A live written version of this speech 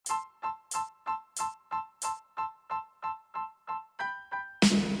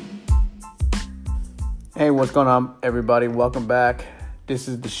Hey, what's going on, everybody? Welcome back. This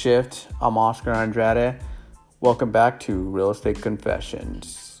is The Shift. I'm Oscar Andrade. Welcome back to Real Estate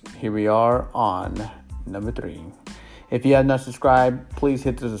Confessions. Here we are on number 3. If you have not subscribed, please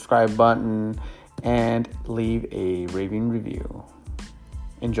hit the subscribe button and leave a raving review.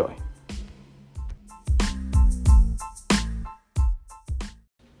 Enjoy.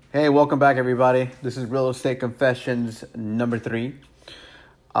 Hey, welcome back, everybody. This is Real Estate Confessions number 3.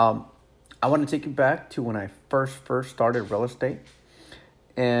 I want to take you back to when I first started real estate.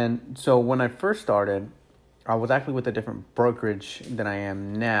 And so when I first started, I was actually with a different brokerage than I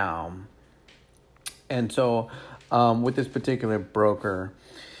am now. And so with this particular broker,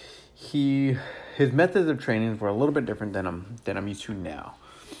 his methods of training were a little bit different than I'm used to now.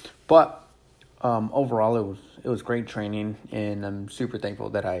 But overall, it was great training, and I'm super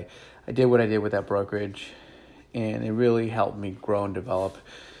thankful that I did what I did with that brokerage, and it really helped me grow and develop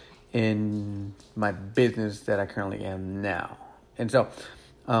in my business that I currently am now. And so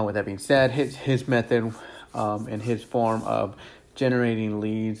with that being said, his method and his form of generating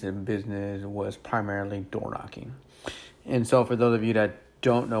leads in business was primarily door knocking. And so for those of you that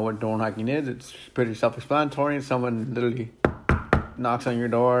don't know what door knocking is, it's pretty self-explanatory. Someone literally knocks on your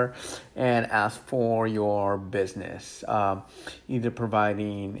door and asks for your business, either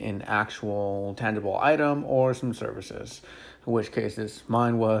providing an actual tangible item or some services. In which cases,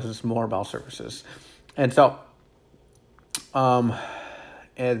 mine was more about services. And so,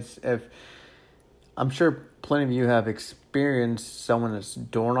 as if I'm sure plenty of you have experienced someone that's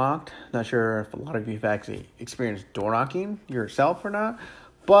door knocked. Not sure if a lot of you have actually experienced door knocking yourself or not,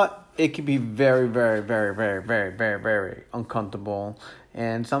 but it can be very, very, very, very, very, very, very uncomfortable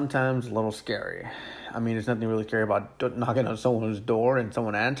and sometimes a little scary. I mean, there's nothing really scary about knocking on someone's door and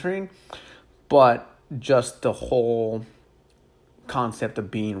someone answering, but just the whole concept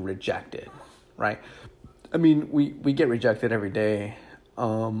of being rejected, right? I mean, we get rejected every day,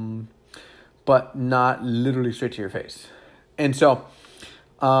 but not literally straight to your face. And so,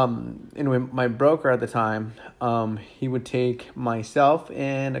 anyway, my broker at the time, he would take myself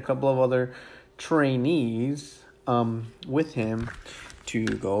and a couple of other trainees with him to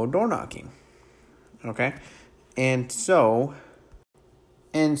go door knocking. Okay, and so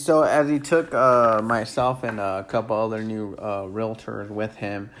as he took myself and a couple other new realtors with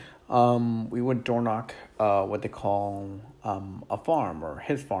him, we would door knock what they call a farm, or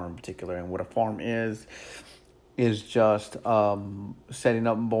his farm in particular. And what a farm is just setting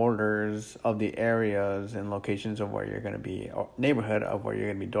up borders of the areas and locations of where you're going to be, or neighborhood of where you're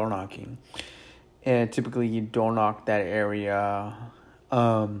going to be door knocking. And typically you door knock that area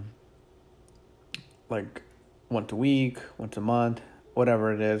like once a week, once a month,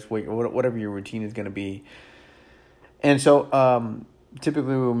 whatever it is, whatever your routine is going to be. And so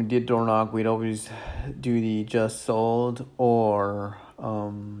typically when we did door knock, we'd always do the just sold or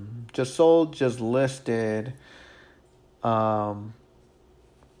just sold, just listed door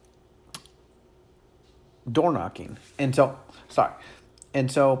knocking. And so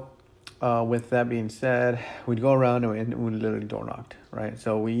with that being said, we'd go around and we literally door knocked, right?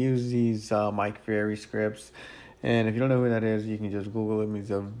 So we use these Mike Ferry scripts. And if you don't know who that is, you can just Google him. He's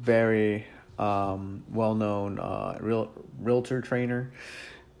a very well-known realtor trainer.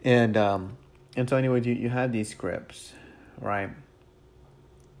 And so anyways, you have these scripts, right?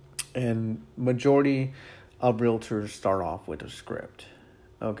 And majority of realtors start off with a script.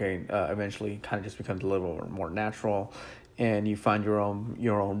 Okay, eventually kind of just becomes a little more natural, and you find your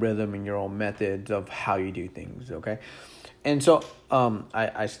own rhythm and your own methods of how you do things, okay? And so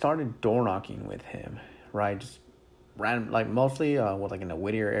I started door knocking with him, right? Just random, like mostly in the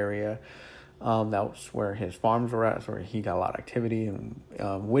Whittier area. That was where his farms were at, so where he got a lot of activity. And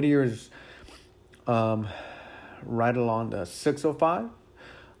Whittier's right along the 605.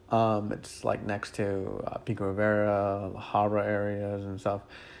 It's like next to Pico Rivera, La Habra areas and stuff.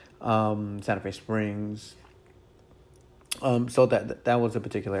 Santa Fe Springs. So that was a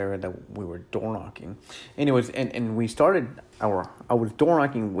particular area that we were door knocking. Anyways, and we started I was door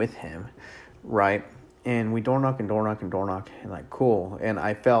knocking with him, right? And we door knock, and like, cool. And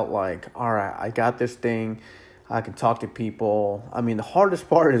I felt like, all right, I got this thing. I can talk to people. I mean, the hardest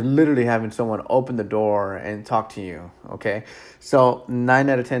part is literally having someone open the door and talk to you, okay? So 9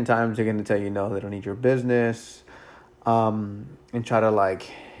 out of 10 times they're going to tell you no, they don't need your business, and try to like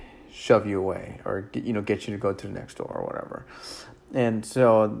shove you away or get you to go to the next door or whatever. And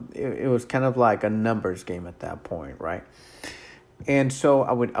so it was kind of like a numbers game at that point, right? And so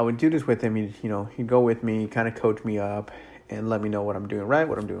I would do this with him. He'd go with me, kind of coach me up and let me know what I'm doing right,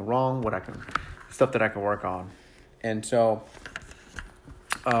 what I'm doing wrong, stuff that I can work on. And so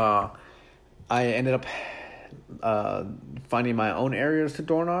I ended up finding my own areas to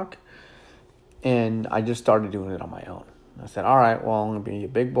door knock. And I just started doing it on my own. I said, all right, well, I'm going to be a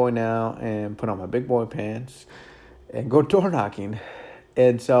big boy now and put on my big boy pants and go door knocking.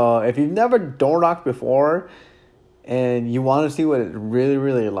 And so if you've never door knocked before and you want to see what it's really,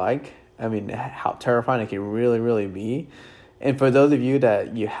 really like, I mean, how terrifying it can really, really be. And for those of you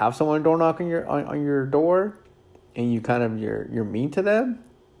that you have someone door knock on your door and you kind of, you're mean to them,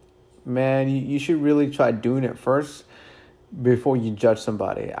 man, you should really try doing it first before you judge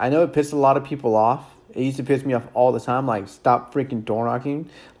somebody. I know it pisses a lot of people off. It used to piss me off all the time. Like, stop freaking door knocking.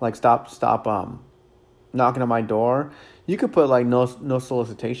 Like, stop knocking on my door. You could put like no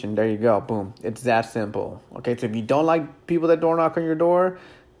solicitation. There you go. Boom. It's that simple. Okay, so if you don't like people that door knock on your door,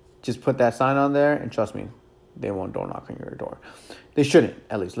 just put that sign on there, and trust me, they won't door knock on your door. They shouldn't,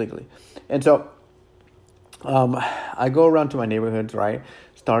 at least legally. And so, I go around to my neighborhoods, right?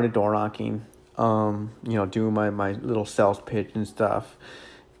 Started door knocking. Doing my little sales pitch and stuff.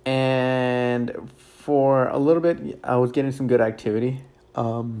 And for a little bit, I was getting some good activity.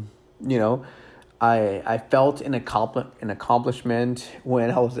 I felt an accomplishment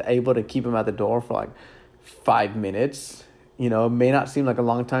when I was able to keep him at the door for like 5 minutes. You know, it may not seem like a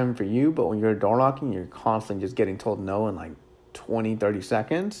long time for you, but when you're door knocking, you're constantly just getting told no in like 20, 30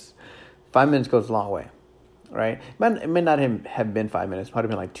 seconds. 5 minutes goes a long way. Right? It may not have been 5 minutes. It might have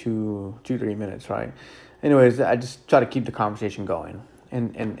been like 3 minutes, right? Anyways, I just try to keep the conversation going.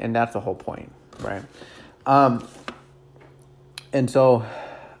 And that's the whole point, right? And so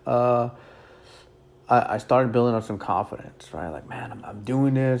I started building up some confidence, right? Like, man, I'm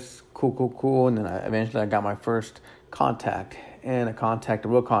doing this. Cool. And then eventually I got my first contact. And a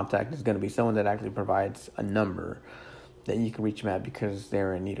real contact is going to be someone that actually provides a number that you can reach them at because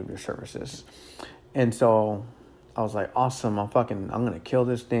they're in need of your services. And so I was like, awesome, I'm going to kill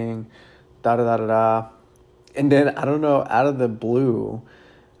this thing, da-da-da-da-da. And then, I don't know, out of the blue,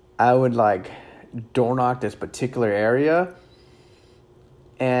 I would like door knock this particular area.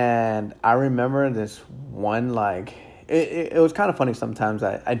 And I remember this one, like, it was kind of funny sometimes.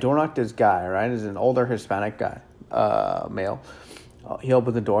 I door knocked this guy, right? He's an older Hispanic guy, male. He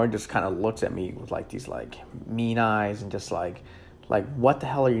opens the door and just kind of looks at me with like these like mean eyes and just like, what the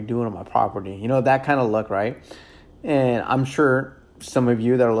hell are you doing on my property? You know, that kind of look, right? And I'm sure some of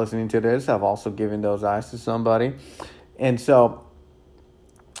you that are listening to this have also given those eyes to somebody. And so,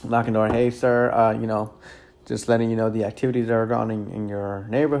 knocking door, hey, sir, just letting you know the activities that are going on in your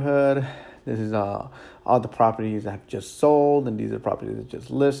neighborhood. This is all the properties that have just sold, and these are properties that just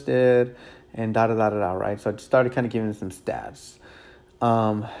listed, and da-da-da-da-da, right? So I just started kind of giving him some stats.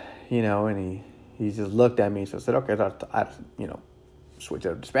 And he just looked at me, so I said, okay, I switch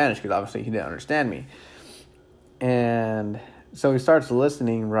over to Spanish because obviously he didn't understand me. And so he starts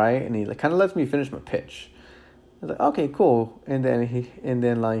listening, right? And he kind of lets me finish my pitch. I was like, okay, cool. And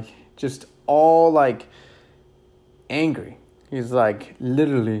then just all like angry. He's like,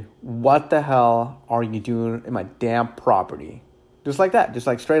 literally, what the hell are you doing in my damn property? Just like that, just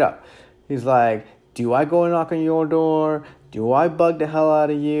like straight up. He's like, do I go and knock on your door? Do I bug the hell out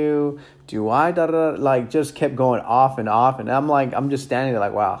of you? Do I just kept going off and off. And I'm just standing there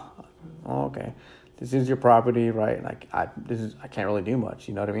like, wow, okay, this is your property, right? Like I can't really do much,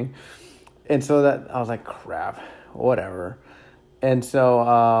 you know what I mean? And so that I was like, crap, whatever. And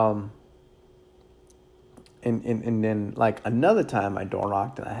so, and then like another time I door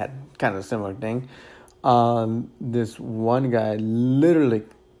knocked and I had kind of a similar thing. This one guy literally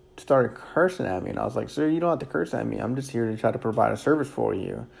started cursing at me, and I was like, sir, you don't have to curse at me. I'm just here to try to provide a service for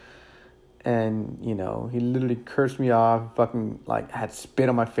you. And, he literally cursed me off, fucking, like, had spit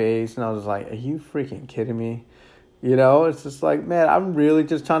on my face, and I was like, are you freaking kidding me? It's just like, man, I'm really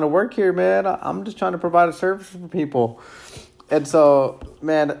just trying to work here, man. I'm just trying to provide a service for people. And so,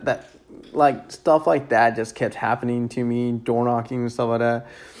 man, that, like, stuff like that just kept happening to me, door knocking and stuff like that.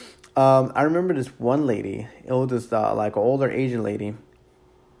 I remember this one lady, it was this, like, an older Asian lady.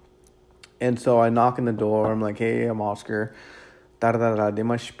 And so I knock on the door. I'm like, hey, I'm Oscar. Da-da-da-da, did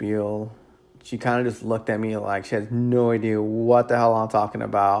my spiel. She kind of just looked at me like she has no idea what the hell I'm talking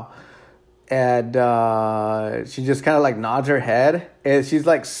about. And she just kind of like nods her head. And she's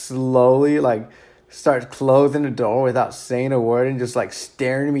like slowly like starts closing the door without saying a word and just like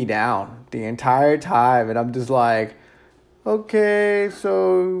staring me down the entire time. And I'm just like, okay,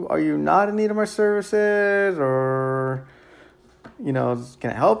 so are you not in need of my services? Or...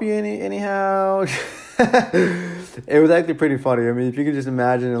 can I help you anyhow? It was actually pretty funny. I mean, if you could just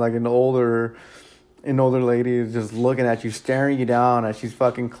imagine like an older lady is just looking at you, staring you down as she's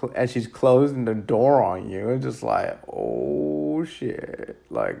as she's closing the door on you. It's just like, oh shit.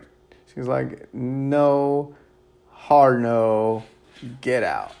 Like, she's like, no hard no, get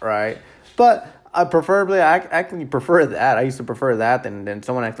out, right? But I actually prefer that. I used to prefer that than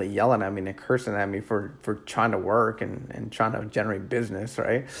someone actually yelling at me and cursing at me for trying to work and trying to generate business,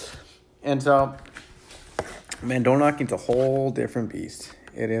 right? And so, man, door knocking's a whole different beast.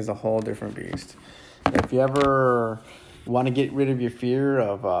 It is a whole different beast. If you ever want to get rid of your fear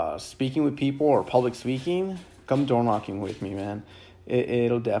of speaking with people or public speaking, come door knocking with me, man.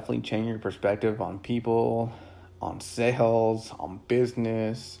 It'll definitely change your perspective on people, on sales, on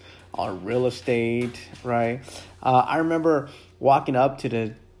business, on real estate, right? I remember walking up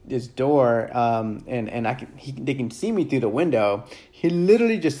to this door, and they can see me through the window. He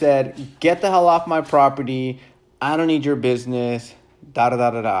literally just said, "Get the hell off my property. I don't need your business." Da da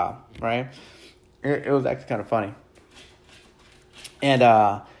da da da. Right? It was actually kind of funny. And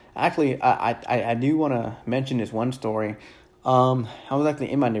actually, I do want to mention this one story. I was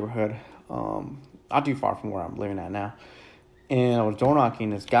actually in my neighborhood, not too far from where I'm living at now. And I was door knocking.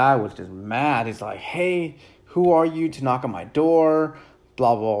 This guy was just mad. He's like, "Hey, who are you to knock on my door?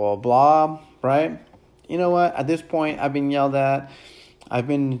 Blah, blah, blah, blah." Right? You know what? At this point, I've been yelled at. I've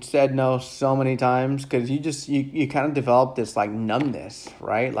been said no so many times because you kind of develop this like numbness,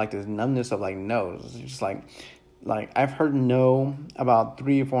 right? Like this numbness of like no's. It's just like I've heard no about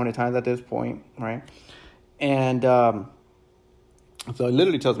 300 or 400 times at this point, right? And so it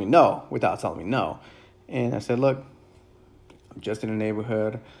literally tells me no without telling me no. And I said, "Look, I'm just in the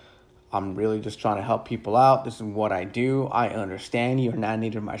neighborhood. I'm really just trying to help people out. This is what I do. I understand you're not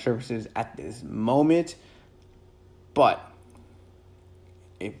needing my services at this moment, but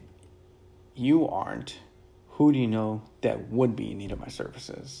if you aren't, who do you know that would be in need of my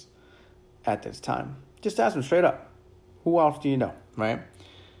services at this time?" Just ask him straight up. Who else do you know, right?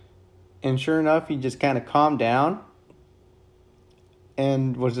 And sure enough, he just kind of calmed down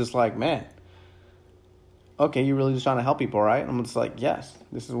and was just like, "Man, okay, you're really just trying to help people, right?" I'm just like, "Yes,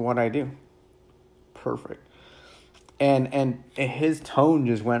 this is what I do." Perfect. And his tone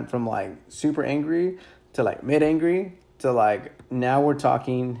just went from like super angry to like mid angry to like now we're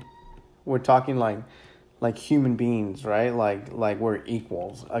talking like human beings, right? Like we're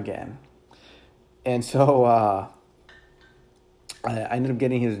equals again. And so I ended up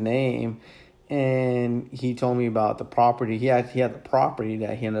getting his name, and he told me about the property. He had the property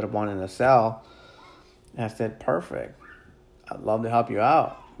that he ended up wanting to sell. And I said, "Perfect. I'd love to help you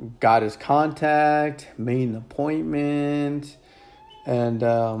out." Got his contact, made an appointment, and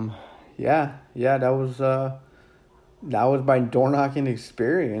that was my door knocking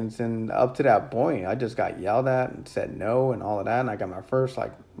experience. And up to that point, I just got yelled at and said no and all of that. And I got my first,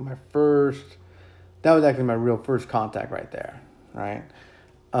 that was actually my real first contact right there, right?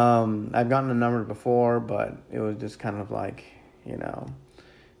 I've gotten a number before, but it was just kind of like,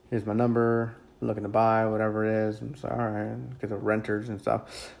 here's my number, looking to buy, whatever it is. I'm sorry, all right, because of renters and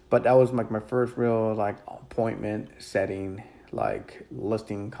stuff. But that was like my first real like appointment setting, like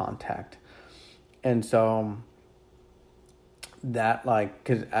listing contact. And so that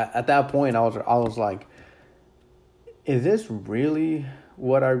because at that point I was like, is this really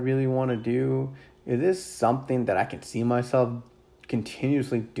what I really want to do? Is this something that I can see myself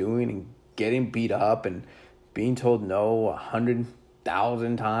continuously doing and getting beat up and being told no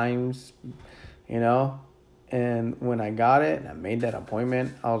 100,000 times, And when I got it and I made that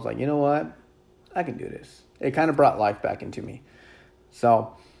appointment, I was like, you know what? I can do this. It kind of brought life back into me.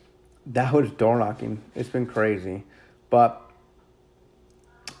 So that was door knocking. It's been crazy. But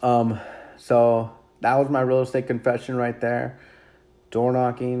so that was my real estate confession right there. Door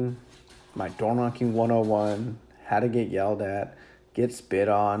knocking, my door knocking 101, how to get yelled at, get spit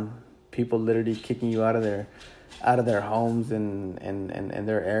on, people literally kicking you out of their homes and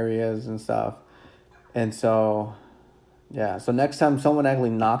their areas and stuff. And so, yeah. So next time someone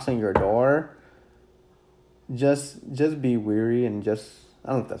actually knocks on your door, just be weary and I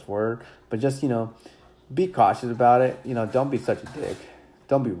don't know if that's a word, but just, be cautious about it. Don't be such a dick.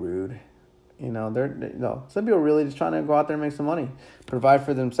 Don't be rude. Some people are really just trying to go out there and make some money, provide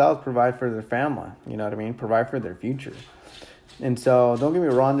for themselves, provide for their family. You know what I mean? Provide for their future. And so, don't get me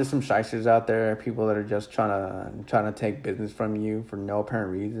wrong. There's some shysters out there, people that are just trying to take business from you for no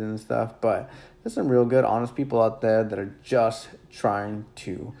apparent reason and stuff. But there's some real good, honest people out there that are just trying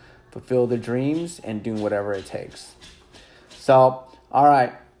to fulfill their dreams and doing whatever it takes. So, all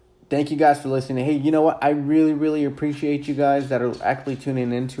right. Thank you guys for listening. Hey, you know what? I really, really appreciate you guys that are actually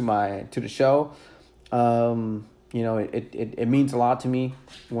tuning into the show. It means a lot to me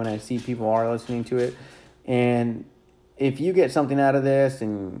when I see people are listening to it. And if you get something out of this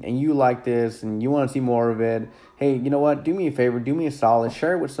and you like this and you want to see more of it, hey, you know what? Do me a favor. Do me a solid.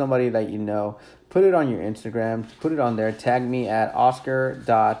 Share it with somebody that you know. put it on your Instagram. Put it on there. Tag me at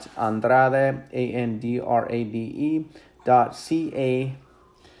oscar.andrade, ANDRADE.CA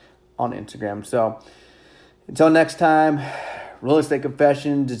on Instagram. So until next time, Real Estate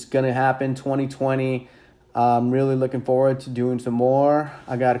Confessions, it's going to happen 2020. I'm really looking forward to doing some more.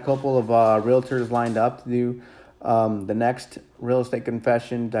 I got a couple of realtors lined up to do the next Real Estate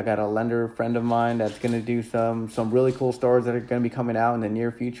Confessions. I got a lender friend of mine that's going to do some really cool stories that are going to be coming out in the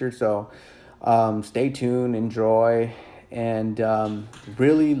near future. So stay tuned, enjoy, and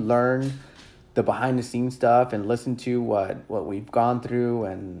really learn the behind the scenes stuff and listen to what we've gone through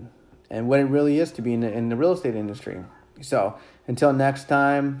and what it really is to be in the real estate industry. So until next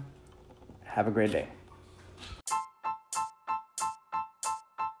time, have a great day.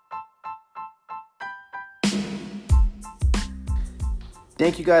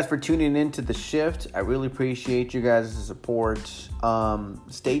 Thank you guys for tuning in to The Shift. I really appreciate you guys' support.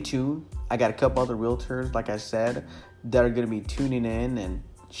 Stay tuned. I got a couple other realtors, like I said, that are going to be tuning in and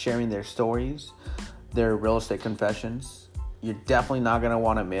sharing their stories, their real estate confessions. You're definitely not going to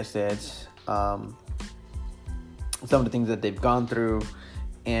want to miss it. Some of the things that they've gone through,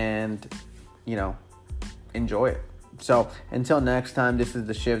 and, enjoy it. So until next time, this is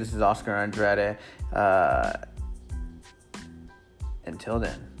The Shift. This is Oscar Andrade. Until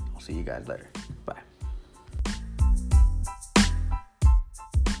then, I'll see you guys later. Bye.